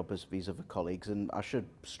exact same job as these other colleagues, and I should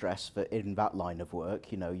stress that in that line of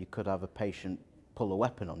work, you know, you could have a patient pull a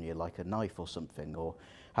weapon on you, like a knife or something, or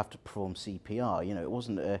have to perform CPR. You know, it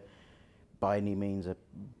wasn't by any means a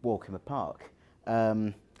walk in the park.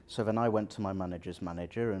 So then I went to my manager's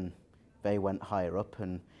manager, and they went higher up,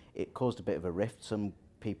 and it caused a bit of a rift. Some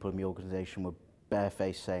people in the organisation were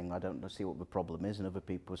barefaced saying, I don't see what the problem is, and other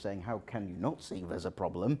people were saying, how can you not see there's a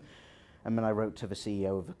problem? And then I wrote to the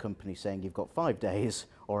CEO of the company saying, you've got 5 days,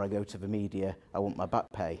 or I go to the media, I want my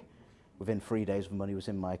back pay. Within 3 days, the money was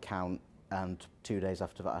in my account, and 2 days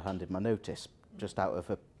after that, I handed my notice, just out of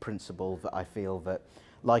a principle that I feel that,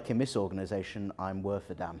 like in this organisation, I'm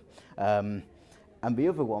worth a damn. And the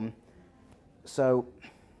other one, so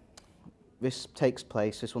this one takes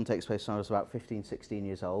place when I was about 15, 16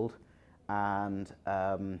 years old, and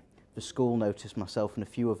the school noticed myself and a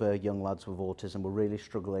few other young lads with autism were really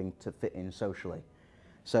struggling to fit in socially.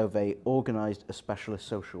 So they organised a specialist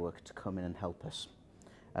social worker to come in and help us.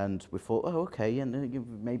 And we thought, oh, okay,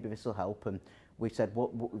 and maybe this will help. And we said,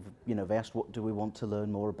 what, you know, they asked, what do we want to learn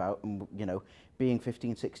more about? And, you know, being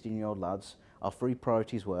 15, 16-year-old lads, our 3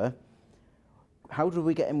 priorities were, how do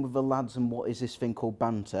we get in with the lads, and what is this thing called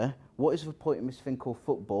banter? What is the point in this thing called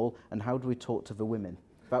football? And how do we talk to the women?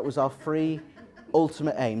 That was our 3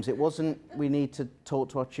 ultimate aims. It wasn't, we need to talk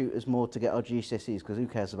to our tutors more to get our GCSEs, because who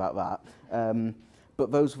cares about that?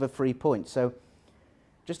 But those were the 3 points. So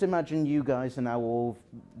just imagine you guys are now all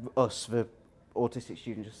us, the autistic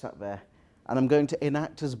students, just sat there. And I'm going to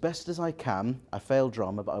enact as best as I can, I failed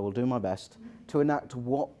drama, but I will do my best, to enact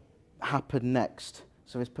what happened next.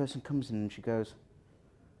 So this person comes in and she goes,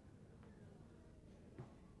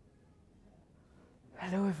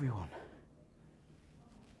 hello everyone.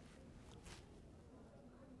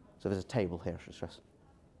 So there's a table here, I should stress.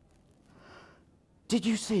 Did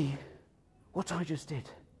you see what I just did?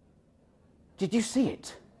 Did you see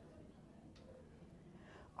it?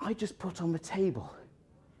 I just put on the table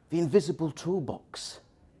the invisible toolbox.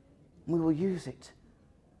 We will use it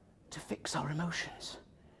to fix our emotions.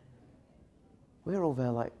 We're all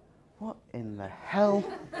there like, what in the hell?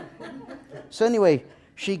 So anyway,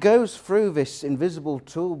 she goes through this invisible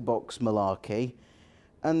toolbox malarkey,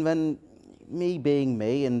 and then me being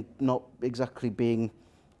me and not exactly being,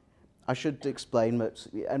 I should explain that,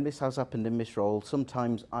 and this has happened in this role,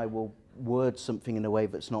 sometimes I will word something in a way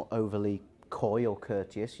that's not overly coy or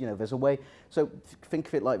courteous. You know, there's a way, so think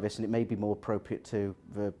of it like this, and it may be more appropriate to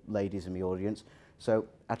the ladies in the audience. So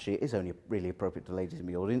actually it is only really appropriate to ladies in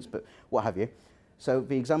the audience, but what have you. So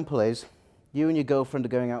the example is, you and your girlfriend are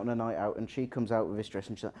going out on a night out, and she comes out with this dress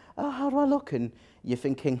and she's like, oh, how do I look? And you're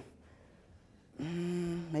thinking,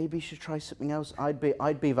 maybe you should try something else. I'd be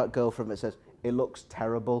that girlfriend that says, it looks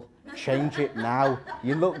terrible, change it now,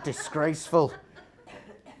 you look disgraceful.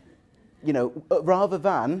 You know, rather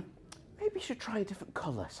than, maybe you should try a different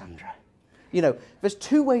colour, Sandra. You know, there's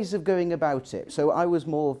 2 ways of going about it. So I was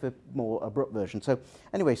more of the more abrupt version. So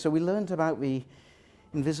anyway, so we learned about the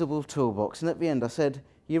invisible toolbox, and at the end I said,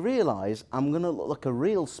 you realise I'm going to look like a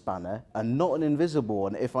real spanner and not an invisible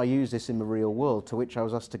one if I use this in the real world, to which I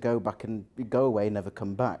was asked to go back and go away, never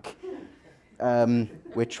come back,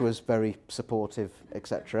 which was very supportive,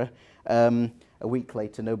 etc. A week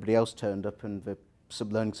later, nobody else turned up, and the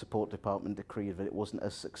learning support department decreed that it wasn't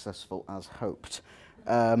as successful as hoped.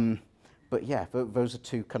 But yeah, those are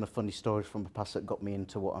 2 kind of funny stories from the past that got me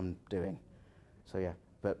into what I'm doing. So yeah,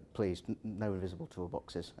 but please, no invisible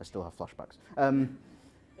toolboxes. I still have flashbacks.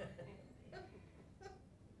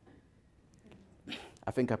 I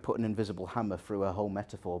think I put an invisible hammer through a whole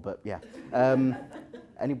metaphor, but yeah.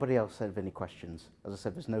 Anybody else have any questions? As I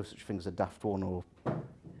said, there's no such thing as a daft one or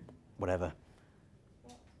whatever.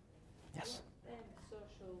 Yes?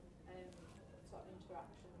 Social sort of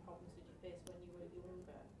interaction problems did you face when you were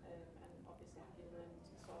younger? And obviously have you learned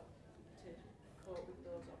sort of to cope with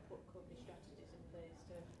those or put coping strategies in place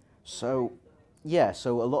to So, yeah,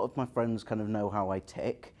 so a lot of my friends kind of know how I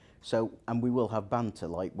tick. So, and we will have banter,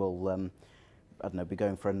 like we'll, I don't know, be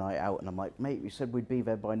going for a night out, and I'm like, mate, you said we'd be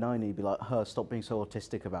there by 9, and he'd be like, stop being so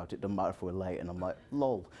autistic about it, doesn't matter if we're late, and I'm like,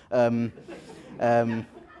 lol.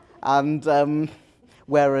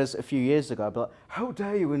 Whereas a few years ago, I'd be like, how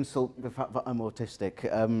dare you insult the fact that I'm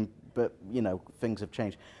autistic? But, you know, things have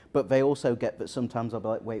changed. But they also get that sometimes I'll be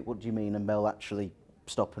like, wait, what do you mean? And they'll actually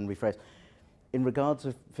stop and rephrase. In regards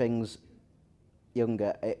to things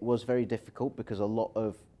younger, it was very difficult because a lot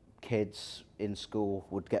of kids in school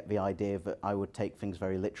would get the idea that I would take things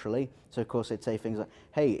very literally. So of course they'd say things like,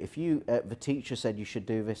 hey, if you, the teacher said you should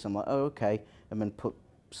do this, I'm like, oh, okay, and then put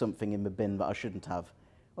something in the bin that I shouldn't have.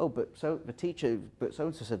 Oh, but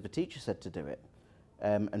so-and-so said the teacher said to do it,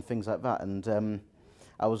 and things like that. And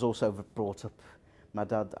I was also brought up, my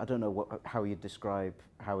dad, I don't know how you'd describe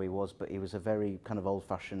how he was, but he was a very kind of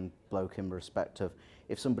old-fashioned bloke in respect of,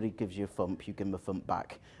 if somebody gives you a thump, you give them a thump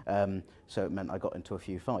back. So it meant I got into a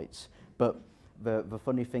few fights. But the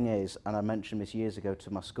funny thing is, and I mentioned this years ago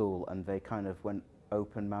to my school, and they kind of went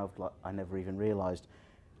open-mouthed, like I never even realised,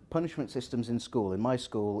 punishment systems in school. In my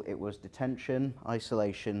school, it was detention,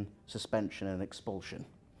 isolation, suspension and expulsion.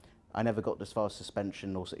 I never got as far as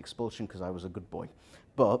suspension or expulsion because I was a good boy.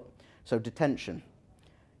 But, so detention.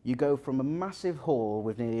 You go from a massive hall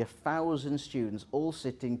with nearly 1,000 students all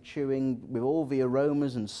sitting, chewing, with all the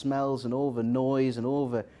aromas and smells and all the noise and all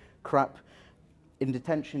the crap. In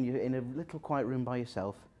detention, you're in a little quiet room by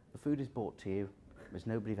yourself. The food is brought to you. There's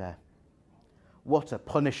nobody there. What a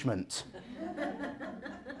punishment.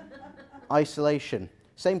 Isolation.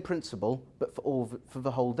 Same principle, but for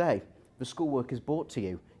the whole day. The schoolwork is brought to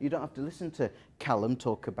you. You don't have to listen to Callum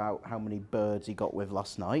talk about how many birds he got with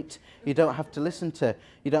last night. You don't have to listen to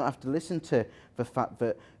the fact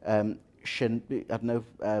that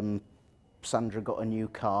Sandra got a new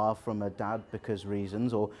car from her dad because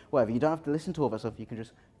reasons or whatever. You don't have to listen to all that stuff. You can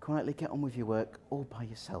just quietly get on with your work all by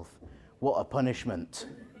yourself. What a punishment.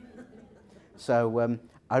 So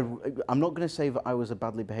I'm not going to say that I was a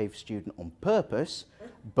badly behaved student on purpose,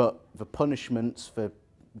 but the punishments for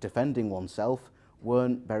defending oneself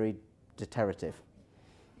weren't very deterrative.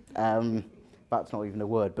 That's not even a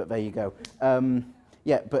word, but there you go.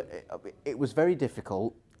 Yeah, but it was very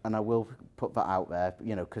difficult, and I will put that out there,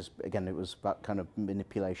 you know, because again, it was that kind of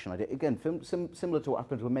manipulation I did. Again, similar to what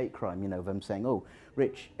happened to a mate crime, you know, them saying, "Oh,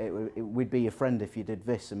 Rich, we'd be your friend if you did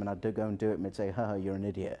this," and then I'd go and do it, and they'd say, "Haha, you're an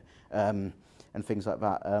idiot," and things like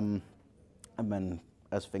that. And then,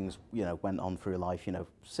 as things, you know, went on through life, you know,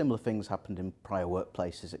 similar things happened in prior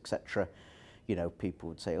workplaces, etc. You know, people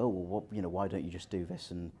would say, "Oh, well, what, you know, why don't you just do this?"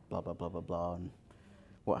 and blah blah blah blah blah, and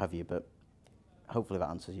what have you. But hopefully that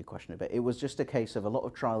answers your question a bit. It was just a case of a lot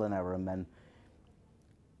of trial and error, and then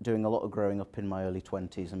doing a lot of growing up in my early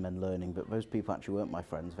 20s, and then learning. But those people actually weren't my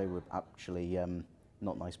friends; they were actually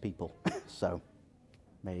not nice people. So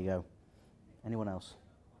there you go. Anyone else?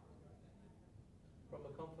 From a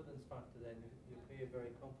confidence factor then, you appear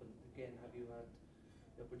very confident. Again, have you had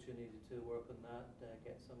the opportunity to work on that,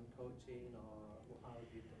 get some coaching, or how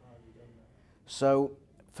have you done that? So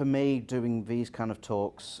for me, doing these kind of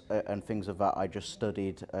talks and things of that, I just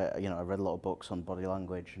studied, you know, I read a lot of books on body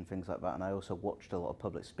language and things like that, and I also watched a lot of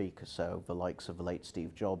public speakers, so the likes of the late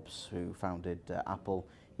Steve Jobs, who founded Apple.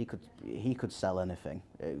 He could sell anything.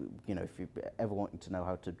 You know, if you ever wanted to know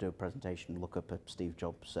how to do a presentation, look up a Steve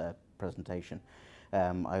Jobs presentation.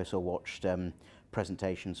 I also watched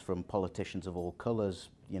presentations from politicians of all colours,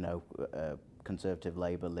 you know, Conservative,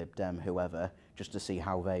 Labour, Lib Dem, whoever, just to see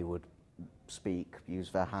how they would speak,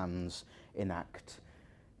 use their hands, enact,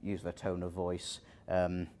 use their tone of voice,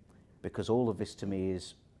 because all of this to me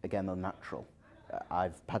is, again, unnatural.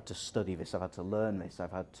 I've had to study this, I've had to learn this,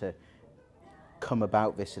 I've had to come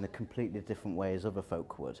about this in a completely different way as other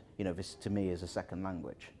folk would. You know, this to me is a second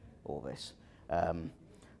language, all this.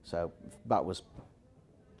 So that was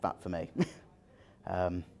that for me.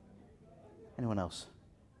 Anyone else?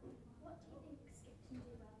 What do you think Skipton do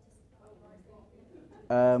well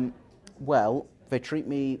to support? Well, they treat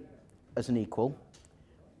me as an equal.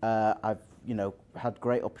 I've, you know, had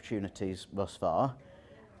great opportunities thus far.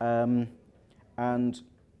 And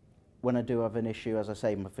when I do have an issue, as I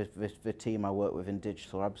say, the team I work with in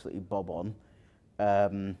digital are absolutely bob on.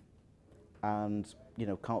 And, you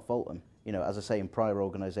know, can't fault them. You know, as I say, in prior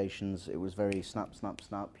organisations, it was very snap, snap,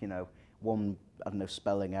 snap, you know, one, I don't know,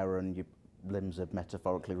 spelling error and your limbs are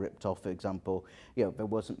metaphorically ripped off, for example. You know, there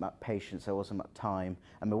wasn't that patience, there wasn't that time,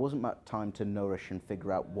 and there wasn't that time to nourish and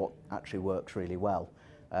figure out what actually works really well.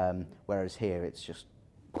 Whereas here, it's just,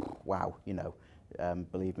 wow, you know.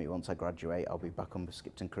 Believe me, once I graduate, I'll be back on the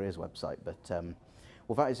Skipton Careers website. But,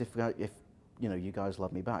 well, that is if you know, you guys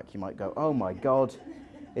love me back. You might go, oh my God,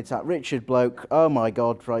 it's that Richard bloke. Oh my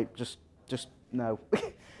God, right, just no. Yeah,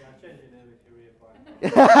 I'll change your name if you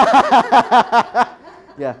reapply.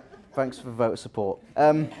 Yeah, thanks for the vote of support.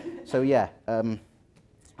 So yeah,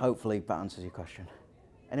 hopefully that answers your question.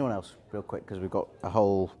 Anyone else, real quick, because we've got a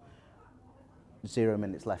whole 0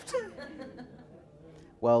 minutes left.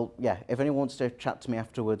 Well, yeah, if anyone wants to chat to me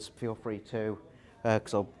afterwards, feel free to,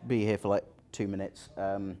 because I'll be here for like 2 minutes.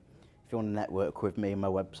 If you want to network with me, my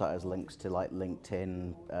website has links to like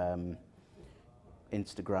LinkedIn,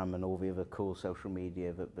 Instagram, and all the other cool social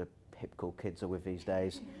media that the hip cool kids are with these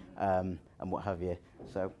days, and what have you.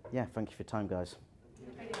 So, yeah, thank you for your time, guys.